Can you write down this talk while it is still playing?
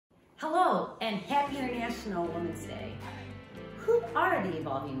Hello and happy International Women's Day. Who are the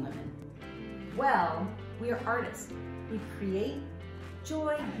evolving women? Well, we are artists. We create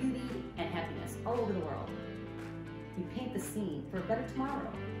joy, beauty, and happiness all over the world. We paint the scene for a better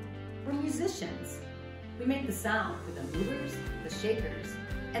tomorrow. We're musicians. We make the sound for the movers, the shakers,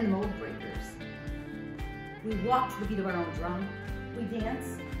 and the mold breakers. We walk to the beat of our own drum. We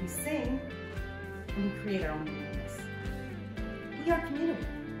dance, we sing, and we create our own uniqueness. We are community.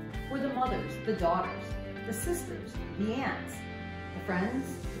 We're the mothers, the daughters, the sisters, the aunts, the friends,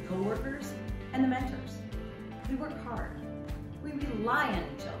 the co-workers, and the mentors. We work hard. We rely on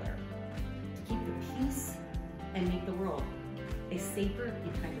each other to keep the peace and make the world a safer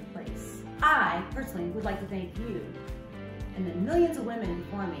and kinder place. I personally would like to thank you and the millions of women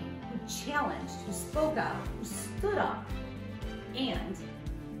before me who challenged, who spoke out, who stood up, and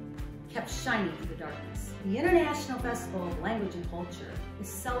kept shining through the darkness. The International Festival of Language and Culture is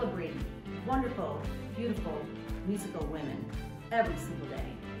celebrating wonderful, beautiful, musical women every single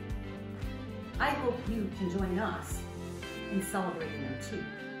day. I hope you can join us in celebrating them too.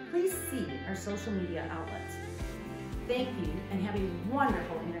 Please see our social media outlets. Thank you and have a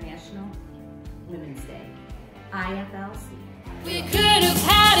wonderful International Women's Day. IFLC.